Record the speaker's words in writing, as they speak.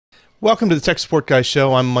Welcome to the Tech Support Guy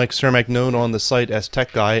Show. I'm Mike Cermak, known on the site as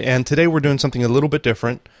Tech Guy, and today we're doing something a little bit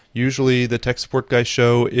different. Usually the Tech Support Guy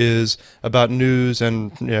Show is about news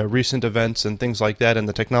and recent events and things like that in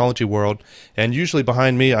the technology world, and usually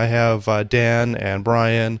behind me I have Dan and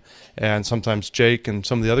Brian and sometimes Jake and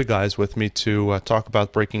some of the other guys with me to talk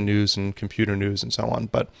about breaking news and computer news and so on.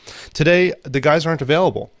 But today the guys aren't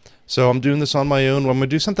available. So I'm doing this on my own. I'm going to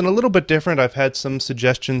do something a little bit different. I've had some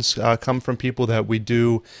suggestions come from people that we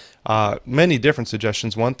do many different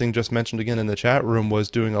suggestions. One thing just mentioned again in the chat room was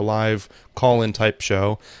doing a live call-in type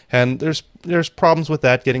show, and there's problems with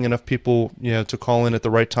that, getting enough people to call in at the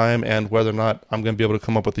right time, and whether or not I'm going to be able to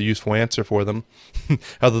come up with a useful answer for them,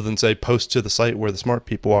 other than say post to the site where the smart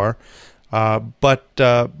people are. But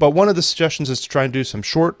one of the suggestions is to try and do some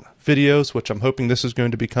short videos, which I'm hoping this is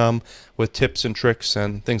going to become, with tips and tricks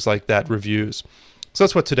and things like that, reviews. So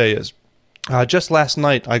that's what today is. Just last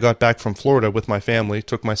night I got back from Florida with my family,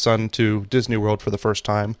 took my son to Disney World for the first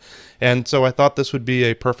time, and so I thought this would be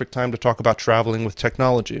a perfect time to talk about traveling with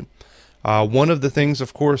technology. One of the things,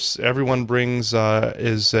 of course, everyone brings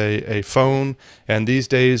is a phone, and these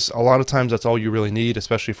days, a lot of times that's all you really need,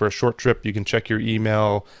 especially for a short trip. You can check your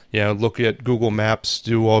email, look at Google Maps,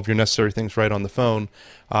 do all of your necessary things right on the phone.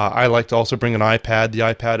 I like to also bring an iPad. The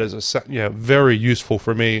iPad is very useful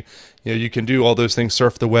for me. You can do all those things,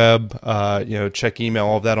 surf the web, check email,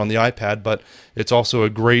 all of that on the iPad, but it's also a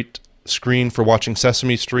great screen for watching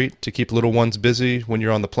Sesame Street to keep little ones busy when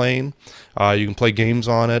you're on the plane. You can play games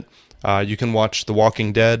on it. You can watch The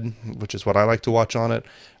Walking Dead, which is what I like to watch on it.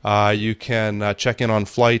 You can check in on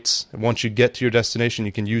flights. Once you get to your destination,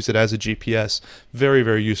 you can use it as a GPS. Very,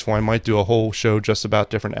 very useful. I might do a whole show just about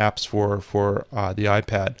different apps for the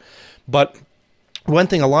iPad. But one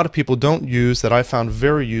thing a lot of people don't use that I found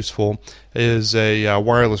very useful is a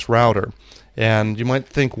wireless router. And you might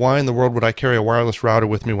think, why in the world would I carry a wireless router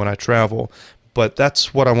with me when I travel? But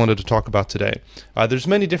that's what I wanted to talk about today. There's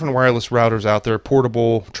many different wireless routers out there.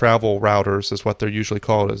 Portable travel routers is what they're usually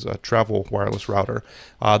called, as a travel wireless router.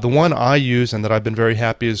 The one I use and that I've been very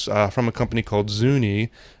happy is from a company called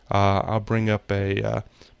Zuni. I'll bring up a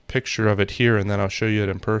picture of it here and then I'll show you it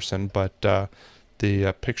in person, but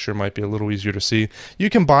the picture might be a little easier to see. You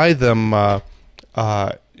can buy them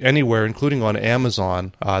anywhere, including on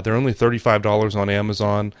Amazon. They're only $35 on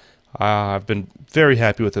Amazon. I've been very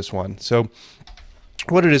happy with this one. So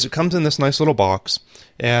what it is, it comes in this nice little box,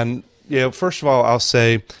 and first of all, I'll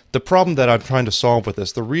say the problem that I'm trying to solve with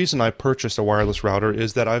this, the reason I purchased a wireless router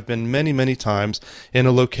is that I've been many times in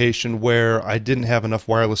a location where I didn't have enough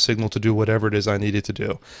wireless signal to do whatever it is I needed to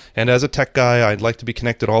do. And as a tech guy, I'd like to be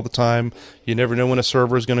connected all the time. You never know when a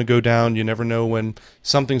server is going to go down. You never know when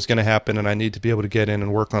something's going to happen, and I need to be able to get in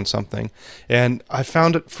and work on something. And I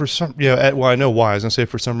found it for some, well, I know why. I was going to say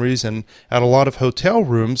for some reason, at a lot of hotel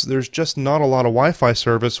rooms, there's just not a lot of Wi-Fi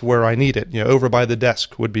service where I need it. Over by the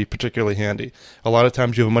desk would be particularly handy. A lot of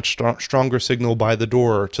times you have a much stronger signal by the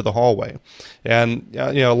door to the hallway. And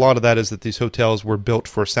a lot of that is that these hotels were built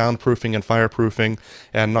for soundproofing and fireproofing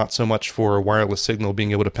and not so much for a wireless signal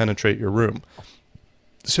being able to penetrate your room.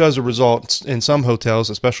 So as a result, in some hotels,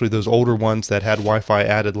 especially those older ones that had Wi-Fi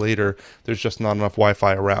added later, there's just not enough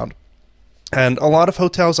Wi-Fi around. And a lot of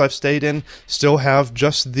hotels I've stayed in still have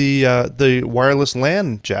just the wireless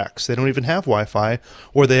LAN jacks. They don't even have Wi-Fi,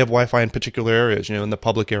 or they have Wi-Fi in particular areas, in the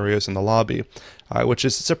public areas in the lobby, which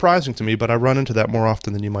is surprising to me, but I run into that more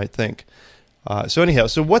often than you might think. So anyhow,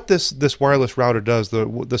 so what this wireless router does,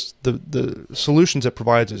 the solutions it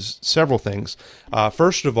provides is several things.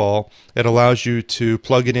 First of all, it allows you to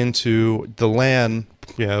plug it into the LAN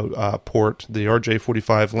port, the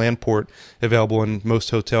RJ45 LAN port available in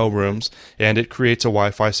most hotel rooms, and it creates a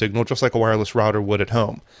Wi-Fi signal just like a wireless router would at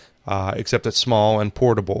home, except it's small and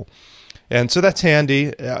portable. And so that's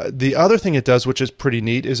handy. The other thing it does, which is pretty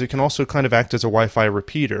neat, is it can also kind of act as a Wi-Fi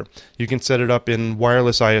repeater. You can set it up in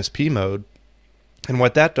wireless ISP mode. And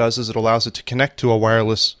what that does is it allows it to connect to a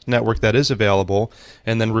wireless network that is available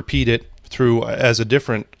and then repeat it through as a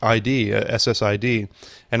different ID, a SSID,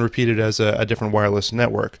 and repeat it as a different wireless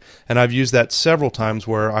network. And I've used that several times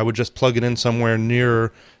where I would just plug it in somewhere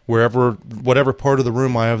near whatever part of the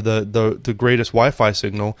room I have the greatest Wi-Fi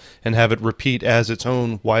signal and have it repeat as its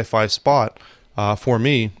own Wi-Fi spot for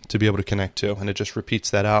me to be able to connect to, and it just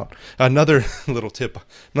repeats that out. Another little tip,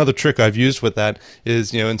 another trick I've used with that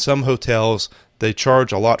is, in some hotels they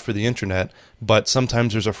charge a lot for the internet, but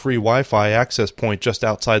sometimes there's a free Wi-Fi access point just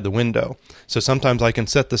outside the window. So sometimes I can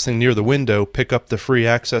set this thing near the window, pick up the free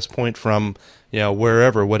access point from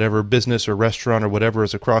wherever, whatever business or restaurant or whatever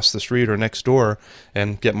is across the street or next door,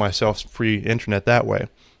 and get myself free internet that way.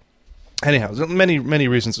 Anyhow, there's many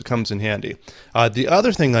reasons it comes in handy. The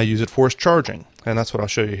other thing I use it for is charging, and that's what I'll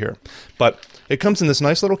show you here. But it comes in this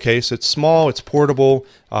nice little case. It's small, it's portable.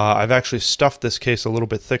 I've actually stuffed this case a little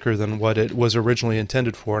bit thicker than what it was originally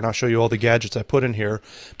intended for, and I'll show you all the gadgets I put in here.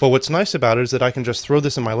 But what's nice about it is that I can just throw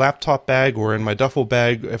this in my laptop bag or in my duffel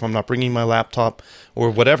bag if I'm not bringing my laptop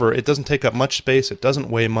or whatever. It doesn't take up much space, it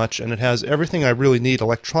doesn't weigh much, and it has everything I really need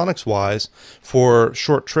electronics-wise for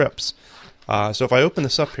short trips. So if I open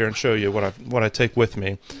this up here and show you what I take with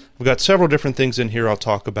me, we've got several different things in here I'll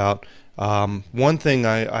talk about. One thing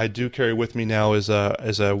I do carry with me now is a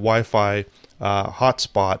Wi-Fi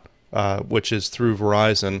hotspot, which is through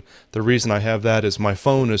Verizon. The reason I have that is my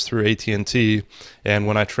phone is through AT&T, and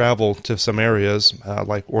when I travel to some areas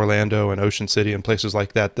like Orlando and Ocean City and places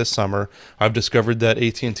like that this summer, I've discovered that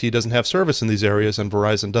AT&T doesn't have service in these areas and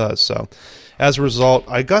Verizon does. So as a result,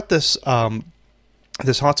 I got this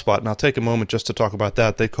this hotspot, and I'll take a moment just to talk about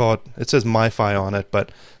that. They call it says MiFi on it,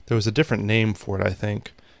 but there was a different name for it, I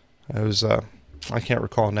think. It was, I can't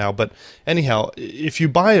recall now. But anyhow, if you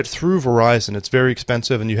buy it through Verizon, it's very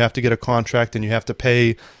expensive, and you have to get a contract, and you have to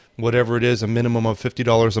pay whatever it is, a minimum of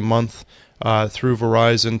 $50 a month through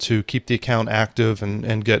Verizon to keep the account active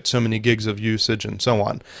and get so many gigs of usage and so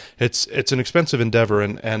on. It's an expensive endeavor,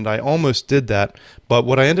 and I almost did that. But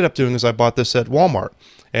what I ended up doing is I bought this at Walmart.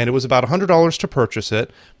 And it was about $100 to purchase it,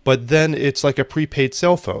 but then it's like a prepaid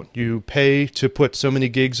cell phone. You pay to put so many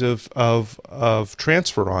gigs of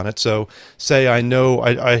transfer on it. So say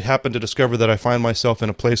I happen to discover that I find myself in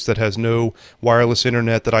a place that has no wireless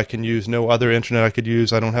internet that I can use, no other internet I could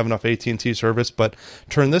use, I don't have enough AT&T service, but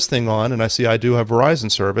turn this thing on and I see I do have Verizon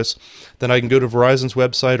service, then I can go to Verizon's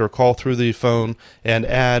website or call through the phone and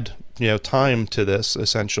add time to this,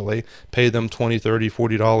 essentially pay them $20, $30,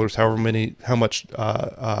 $40, how much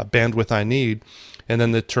bandwidth I need, and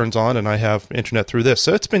then it turns on and I have internet through this.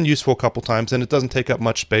 So it's been useful a couple times, and it doesn't take up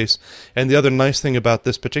much space. And the other nice thing about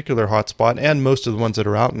this particular hotspot, and most of the ones that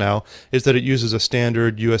are out now, is that it uses a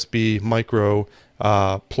standard USB micro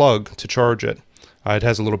plug to charge it. It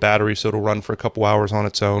has a little battery, so it'll run for a couple hours on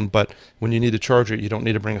its own, but when you need to charge it, you don't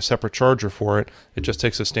need to bring a separate charger for it. It just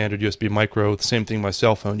takes a standard USB micro, the same thing my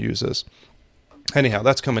cell phone uses. Anyhow,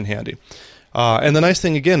 that's come in handy. And the nice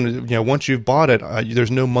thing, again, once you've bought it,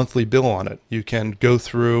 there's no monthly bill on it. You can go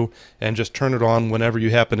through and just turn it on whenever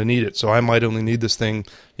you happen to need it. So I might only need this thing,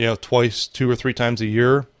 twice, 2 or 3 times a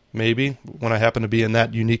year, maybe, when I happen to be in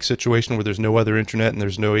that unique situation where there's no other internet and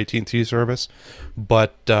there's no AT&T service.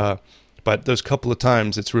 But those couple of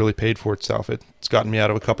times, it's really paid for itself. It's gotten me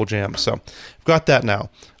out of a couple jams. So I've got that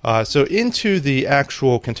now. So into the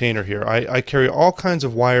actual container here, I carry all kinds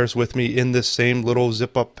of wires with me in this same little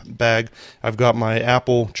zip-up bag. I've got my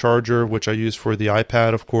Apple charger, which I use for the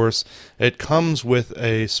iPad, of course. It comes with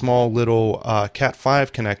a small little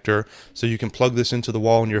Cat5 connector, so you can plug this into the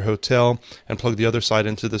wall in your hotel and plug the other side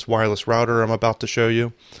into this wireless router I'm about to show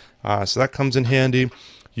you. So that comes in handy.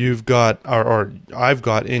 You've got, or I've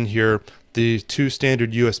got in here the 2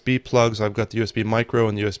 standard USB plugs. I've got the USB micro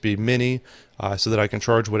and the USB mini, so that I can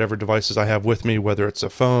charge whatever devices I have with me, whether it's a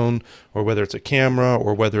phone or whether it's a camera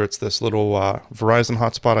or whether it's this little Verizon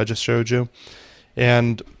hotspot I just showed you.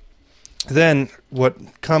 And then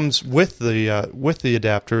what comes with the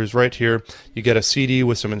adapter is right here. You get a CD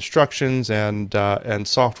with some instructions and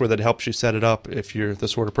software that helps you set it up if you're the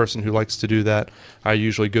sort of person who likes to do that. I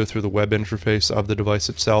usually go through the web interface of the device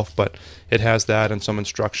itself, but it has that and some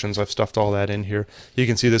instructions. I've stuffed all that in here. You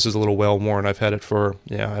can see this is a little well worn. I've had it for,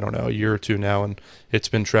 I don't know, a year or two now, and it's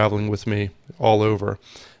been traveling with me all over.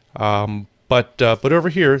 But over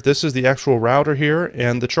here, this is the actual router here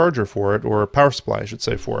and the charger for it, or power supply, I should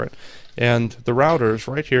say, for it. And the router is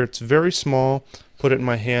right here. It's very small. Put it in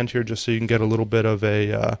my hand here just so you can get a little bit of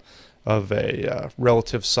a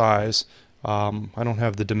relative size. I don't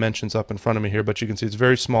have the dimensions up in front of me here, but you can see it's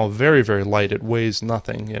very small, very, very light. It weighs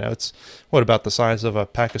nothing. It's what, about the size of a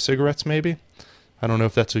pack of cigarettes, maybe? I don't know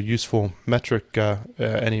if that's a useful metric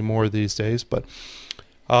anymore these days, but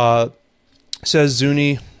says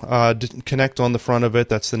Zuni Connect on the front of it.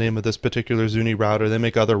 That's the name of this particular Zuni router. They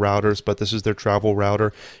make other routers, but this is their travel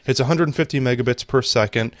router. It's 150 megabits per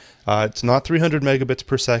second. It's not 300 megabits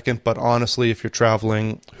per second, but honestly, if you're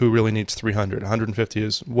traveling, who really needs 300? 150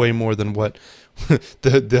 is way more than what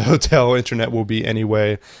the hotel internet will be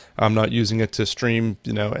anyway. I'm not using it to stream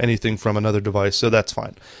anything from another device, so that's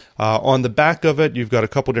fine. On the back of it, you've got a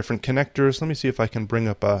couple different connectors. Let me see if I can bring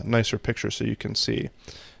up a nicer picture so you can see.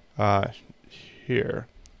 Here,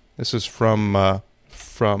 this is from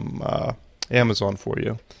Amazon for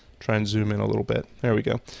you. Try and zoom in a little bit. There we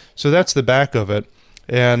go. So that's the back of it,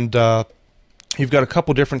 and You've got a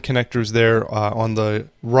couple different connectors there on the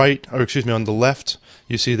right, or excuse me, on the left.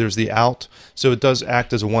 You see there's the out, so it does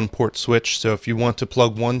act as a one-port switch. So if you want to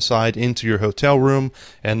plug one side into your hotel room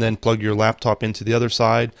and then plug your laptop into the other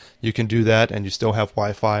side, you can do that, and you still have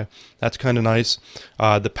Wi-Fi. That's kind of nice.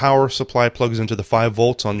 The power supply plugs into the 5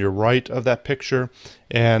 volts on your right of that picture,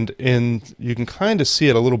 and you can kind of see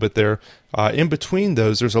it a little bit there. In between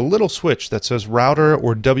those, there's a little switch that says router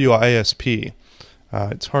or WISP.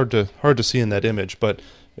 It's hard to see in that image, but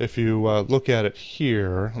if you look at it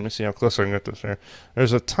here, let me see how close I can get this here.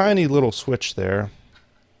 There's a tiny little switch there.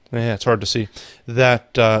 Yeah, it's hard to see.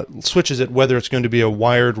 That switches it whether it's going to be a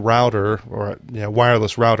wired router or a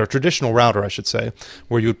wireless router, traditional router, I should say,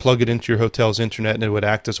 where you would plug it into your hotel's internet and it would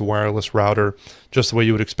act as a wireless router just the way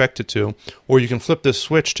you would expect it to. Or you can flip this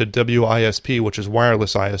switch to WISP, which is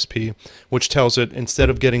wireless ISP, which tells it instead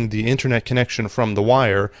of getting the internet connection from the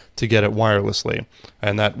wire to get it wirelessly.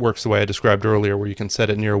 And that works the way I described earlier, where you can set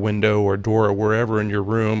it near a window or door or wherever in your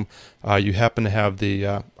room you happen to have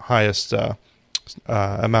the highest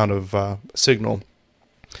amount of signal.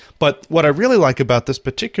 But what I really like about this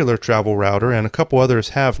particular travel router, and a couple others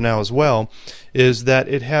have now as well, is that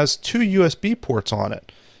it has 2 USB ports on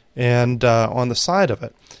it and on the side of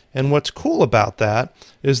it. And what's cool about that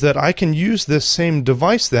is that I can use this same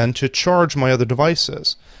device then to charge my other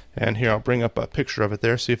devices. And here, I'll bring up a picture of it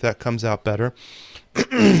there, see if that comes out better.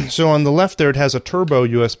 So on the left there, it has a turbo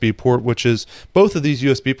USB port, which is both of these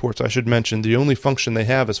USB ports, I should mention, the only function they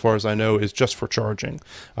have, as far as I know, is just for charging.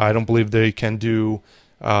 I don't believe they can do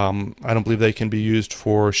I don't believe they can be used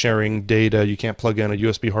for sharing data. You can't plug in a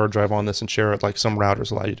USB hard drive on this and share it like some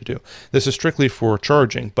routers allow you to do. This is strictly for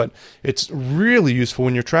charging, but it's really useful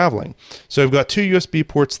when you're traveling. So I've got 2 USB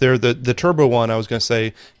ports there. The turbo one, I was going to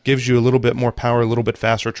say, gives you a little bit more power, a little bit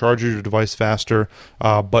faster, charges your device faster,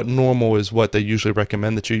 but normal is what they usually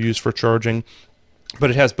recommend that you use for charging.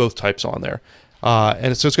 But it has both types on there.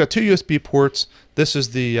 And so it's got 2 USB ports. This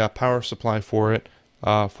is the power supply for it.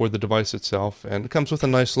 For the device itself, and it comes with a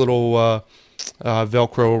nice little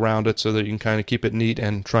Velcro around it so that you can kind of keep it neat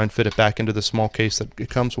and try and fit it back into the small case that it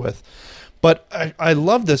comes with. But I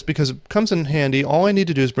love this because it comes in handy. All I need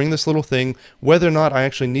to do is bring this little thing. Whether or not I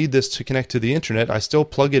actually need this to connect to the internet, I still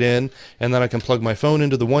plug it in, and then I can plug my phone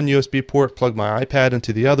into the one USB port, plug my iPad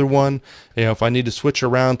into the other one. You know, if I need to switch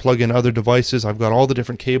around, plug in other devices, I've got all the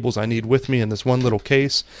different cables I need with me in this one little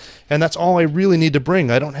case. And that's all I really need to bring.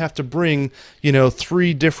 I don't have to bring,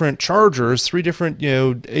 3 different chargers, 3 different,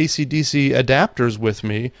 AC/DC adapters with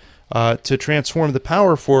me. To transform the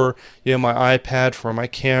power for my iPad, for my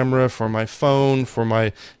camera, for my phone, for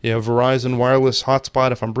my Verizon wireless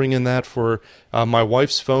hotspot, if I'm bringing that, for my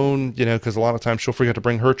wife's phone, because a lot of times she'll forget to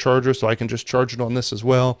bring her charger, so I can just charge it on this as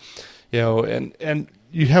well, and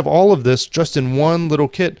you have all of this just in one little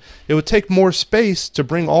kit. It would take more space to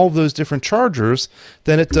bring all of those different chargers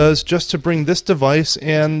than it does just to bring this device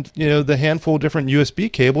and the handful of different USB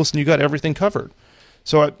cables, and you got everything covered.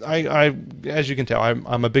 So I as you can tell,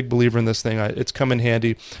 I'm a big believer in this thing. It's come in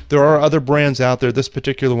handy. There are other brands out there. This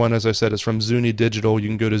particular one, as I said, is from Zuni Digital. You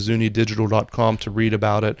can go to zunidigital.com to read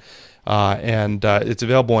about it. And it's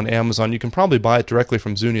available on Amazon. You can probably buy it directly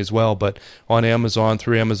from Zuni as well, but on Amazon,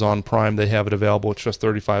 through Amazon Prime, they have it available. It's just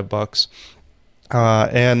 $35.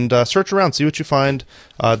 And search around, see what you find.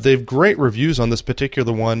 They have great reviews on this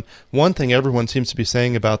particular one. One thing everyone seems to be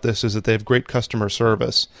saying about this is that they have great customer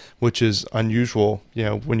service, which is unusual,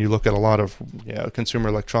 when you look at a lot of consumer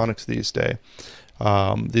electronics these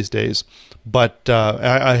days. But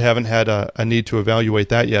I haven't had a need to evaluate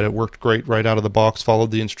that yet. It worked great right out of the box, followed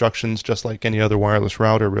the instructions just like any other wireless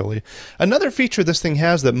router, really. Another feature this thing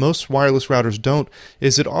has that most wireless routers don't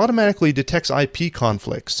is it automatically detects IP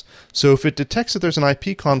conflicts. So if it detects that there's an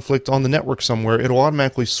IP conflict on the network somewhere, it'll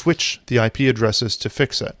automatically switch the IP addresses to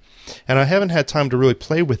fix it. And I haven't had time to really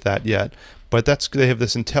play with that yet, but they have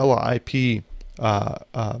this Intellip IP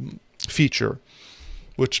feature,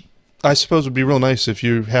 which I suppose would be real nice if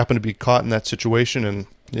you happen to be caught in that situation, and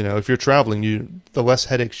if you're traveling, the less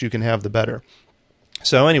headaches you can have, the better.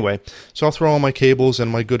 So anyway, I'll throw all my cables and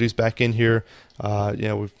my goodies back in here.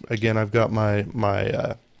 Again, I've got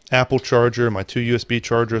my Apple charger, my 2 USB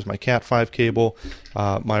chargers, my Cat 5 cable,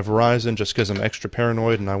 my Verizon, just because I'm extra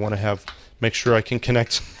paranoid and I want to make sure I can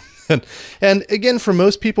connect. And again, for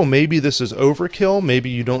most people, maybe this is overkill. Maybe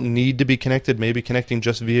you don't need to be connected. Maybe connecting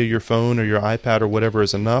just via your phone or your iPad or whatever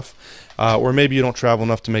is enough. Or maybe you don't travel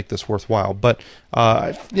enough to make this worthwhile. But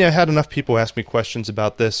I've had enough people ask me questions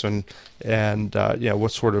about this and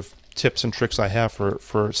what sort of tips and tricks I have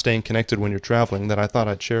for staying connected when you're traveling, that I thought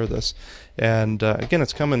I'd share this. And again,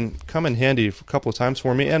 it's come in handy a couple of times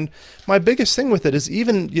for me. And my biggest thing with it is,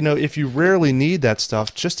 even if you rarely need that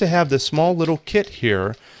stuff, just to have this small little kit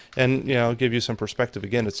here. And I'll give you some perspective.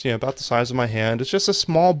 Again, it's about the size of my hand. It's just a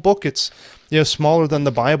small book. It's smaller than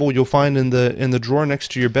the Bible you'll find in the drawer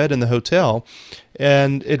next to your bed in the hotel,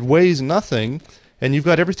 and it weighs nothing. And you've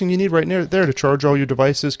got everything you need right there to charge all your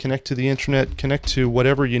devices, connect to the internet, connect to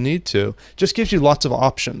whatever you need to. Just gives you lots of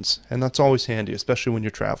options, and that's always handy, especially when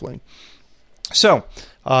you're traveling. So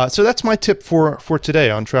that's my tip for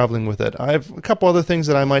today on traveling with it. I have a couple other things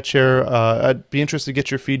that I might share. I'd be interested to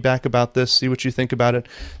get your feedback about this, see what you think about it,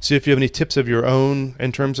 see if you have any tips of your own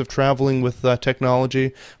in terms of traveling with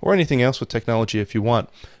technology, or anything else with technology if you want.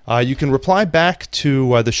 You can reply back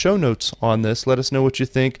to the show notes on this. Let us know what you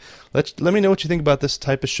think. Let me know what you think about this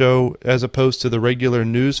type of show as opposed to the regular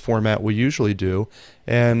news format we usually do,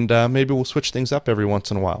 and maybe we'll switch things up every once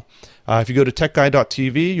in a while. If you go to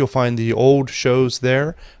techguy.tv, you'll find the old shows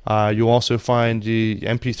there. You'll also find the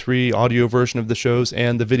MP3 audio version of the shows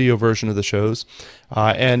and the video version of the shows.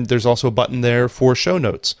 And there's also a button there for show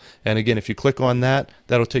notes. And again, if you click on that,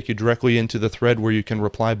 that'll take you directly into the thread where you can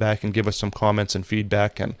reply back and give us some comments and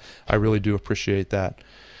feedback. And I really do appreciate that.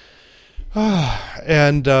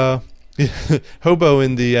 And Hobo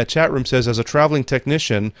in the chat room says, as a traveling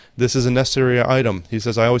technician, this is a necessary item. He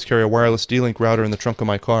says, I always carry a wireless D-Link router in the trunk of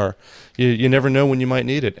my car. You never know when you might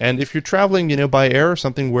need it. And if you're traveling, by air or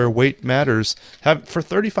something where weight matters, for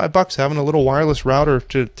 $35, having a little wireless router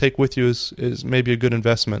to take with you is maybe a good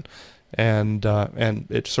investment. And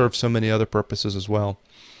it serves so many other purposes as well.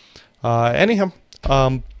 Anyhow,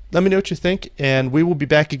 let me know what you think, and we will be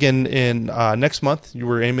back again in next month. You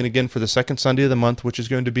were aiming again for the second Sunday of the month, which is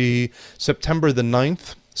going to be September the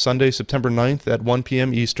 9th, Sunday, September 9th at 1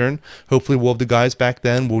 p.m. Eastern. Hopefully we'll have the guys back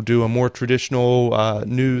then. We'll do a more traditional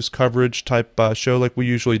news coverage type show like we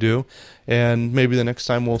usually do, and maybe the next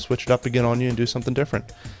time we'll switch it up again on you and do something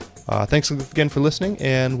different. Thanks again for listening,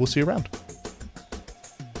 and we'll see you around.